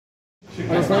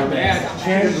That's my bad.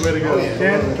 Chan, way to go.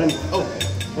 Chan? Oh,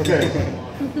 okay.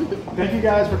 Thank you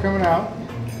guys for coming out.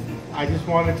 I just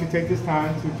wanted to take this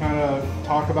time to kind of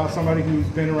talk about somebody who's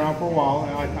been around for a while.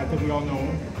 I think we all know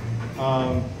him.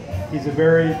 He's a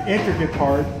very intricate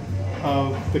part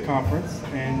of the conference,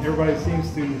 and everybody seems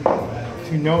to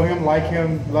know him, like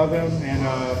him, love him, and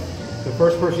the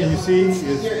first person you see is...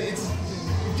 It's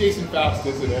Jason Faust,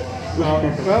 isn't it? Well,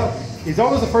 he's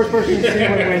always the first person you see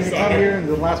when you come here, and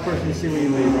the last person you see when you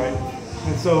leave, right?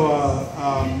 And so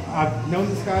I've known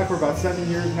this guy for about 7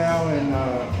 years now, and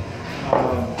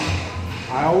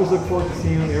I always look forward to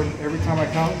seeing him every time I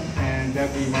come, and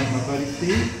that'd be my buddy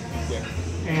Steve. Yeah.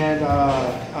 And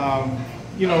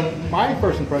you know, my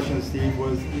first impression of Steve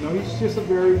was, you know, he's just a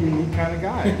very unique kind of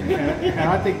guy, and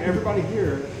I think everybody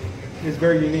here is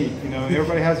very unique. You know,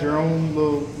 everybody has their own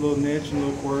little niche and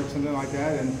little quirk, something like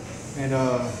that, and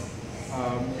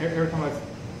every time I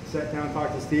sat down and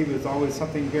talked to Steve, it's always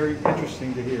something very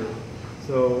interesting to hear.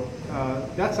 So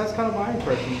that's kind of my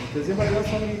impression. Does anybody else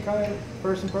have any kind of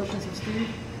first impressions of Steve?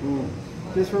 Ooh.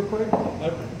 Just real quick.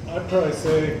 I'd probably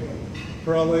say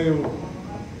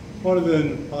one of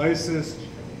the nicest,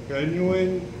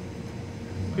 genuine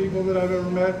people that I've ever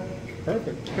met.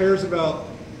 Perfect. Cares about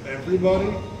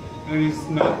everybody, and he's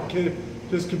not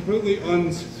just completely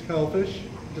unselfish.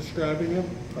 Describing him.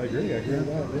 I agree with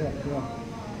that. Yeah.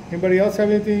 Anybody else have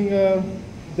anything?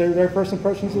 Their first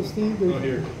impressions of Steve? Oh,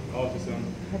 here. I'll just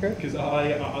okay. Because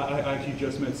I actually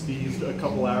just met Steve a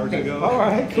couple hours ago. All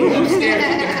right, cool.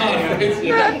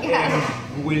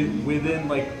 Within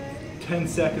like 10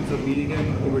 seconds of meeting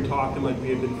him, we were talking like we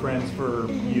had been friends for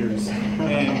years,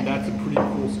 and that's a pretty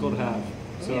cool skill to have.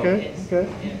 So. Okay.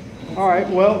 All right.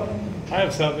 Well, I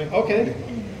have something. Okay.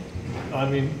 I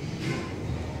mean,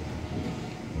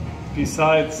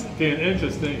 besides being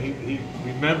interesting, he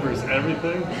remembers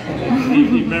everything. He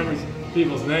remembers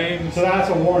people's names. So that's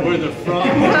a warning. Where they're from.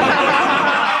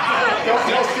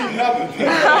 Don't see nothing.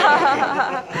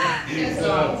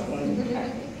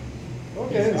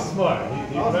 Okay. He's smart.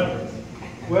 He remembers.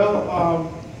 Well,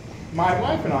 my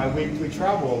wife and I, we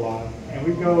travel a lot, and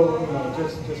we go, you know,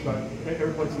 just about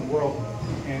every place in the world,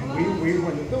 and we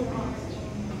went to the Philippines.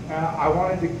 I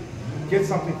wanted to get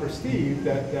something for Steve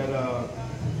that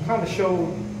kind of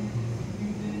showed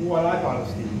what I thought of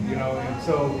Steve, you know, and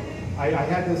so I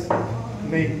had this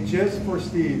made just for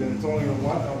Steve, and it's only a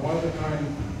one-of-a-kind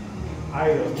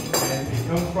item, and it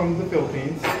comes from the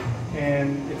Philippines,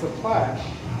 and it's a plaque,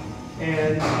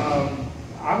 and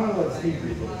I'm going to let Steve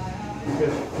read it,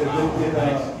 because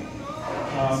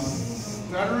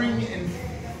Stuttering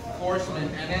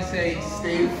Enforcement, NSA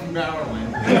State of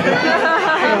Maryland.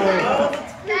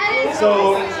 So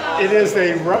it is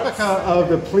a replica of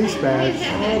the police badge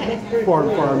for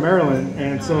Maryland,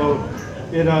 and so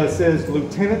it says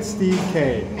Lieutenant Steve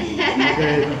K.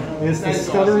 Okay, it's the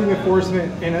Stuttering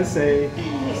Enforcement NSA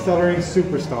Stuttering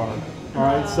Superstar. All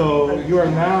right, so you are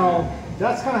now.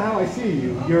 That's kind of how I see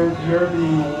you. You're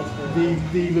the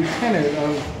lieutenant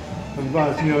of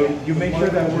us. You know, you make sure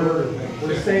that we're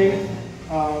safe.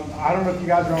 I don't know if you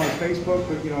guys are on Facebook,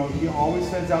 but you know, he always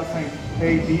sends out saying,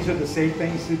 hey, these are the safe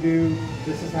things to do.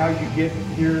 This is how you get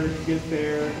here, get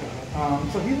there.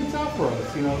 So he looks out for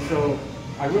us, you know. So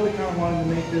I really kind of wanted to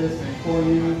make this and for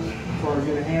you, or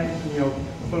get a hand, you know,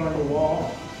 put on your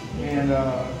wall. And,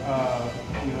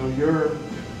 you know, you're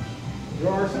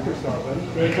our superstar, buddy.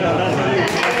 Great job.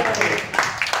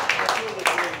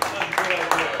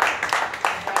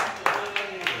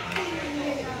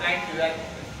 Thank you.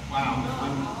 Wow.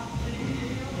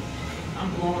 I'm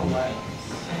blown away.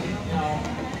 You know,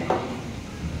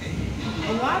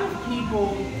 a lot of people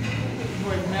who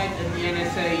I've met at the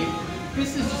NSA,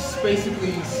 this is just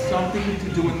basically something to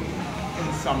do in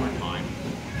the summertime.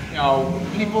 You know,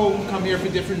 people come here for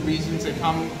different reasons. They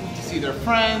come to see their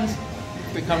friends.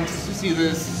 They come to see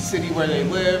the city where they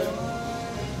live.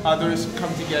 Others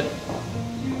come to get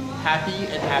happy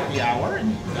at happy hour.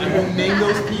 And I won't name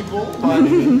those people,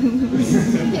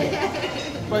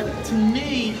 but to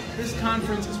me, this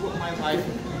conference is what my life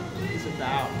is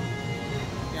about.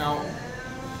 You know,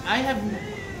 I have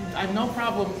no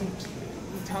problem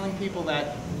telling people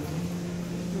that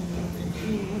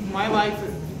my life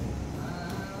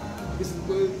is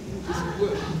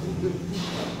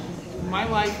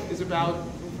about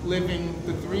living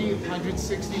the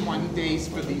 361 days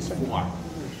for these 4,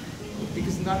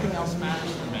 because nothing else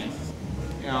matters for me.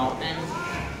 You know, and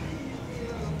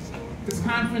this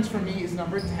conference for me is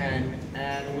number 10,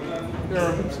 and there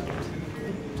are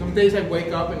some days I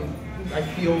wake up and I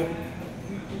feel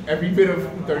every bit of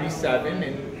 37,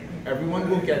 and everyone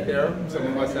will get there. Some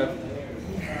of us have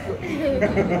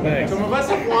Some of us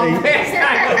have walked past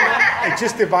that. It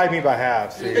just divided me by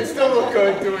half. See? It still look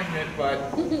good doing it,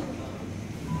 but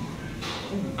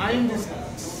I'm just.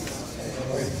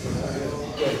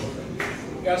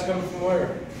 You guys coming from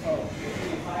where?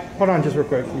 Hold on, just real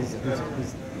quick. He's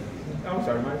I'm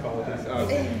sorry, my apologies.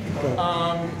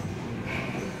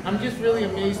 I'm just really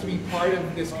amazed to be part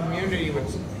of this community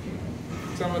with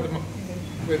some of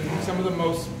the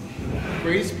most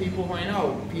greatest people who I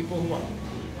know, people who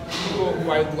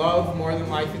I love more than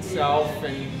life itself,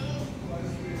 and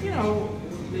you know,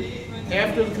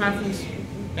 after the conference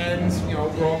ends, you know,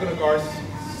 we're all going to go our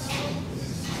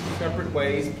separate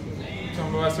ways.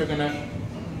 Some of us are going to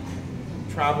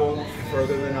travel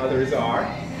further than others are,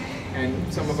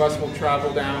 and some of us will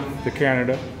travel down to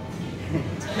Canada.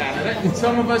 And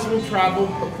some of us will travel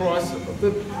across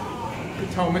the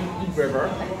Potomac River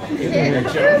in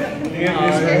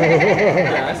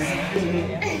yes.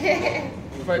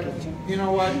 But you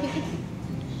know what?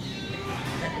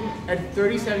 At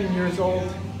 37 years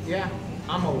old, yeah,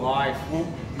 I'm alive.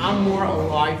 I'm more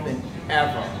alive than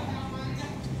ever.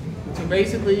 So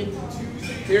basically,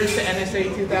 here's the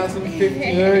NSA 2015.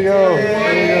 There you go.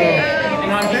 There you go.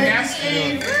 And on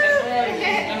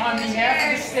behalf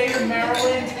of the state of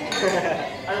Maryland,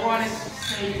 I want to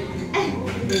say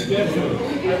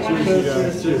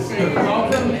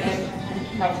welcome and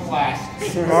have a blast.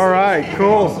 All right,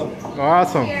 cool.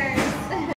 Awesome.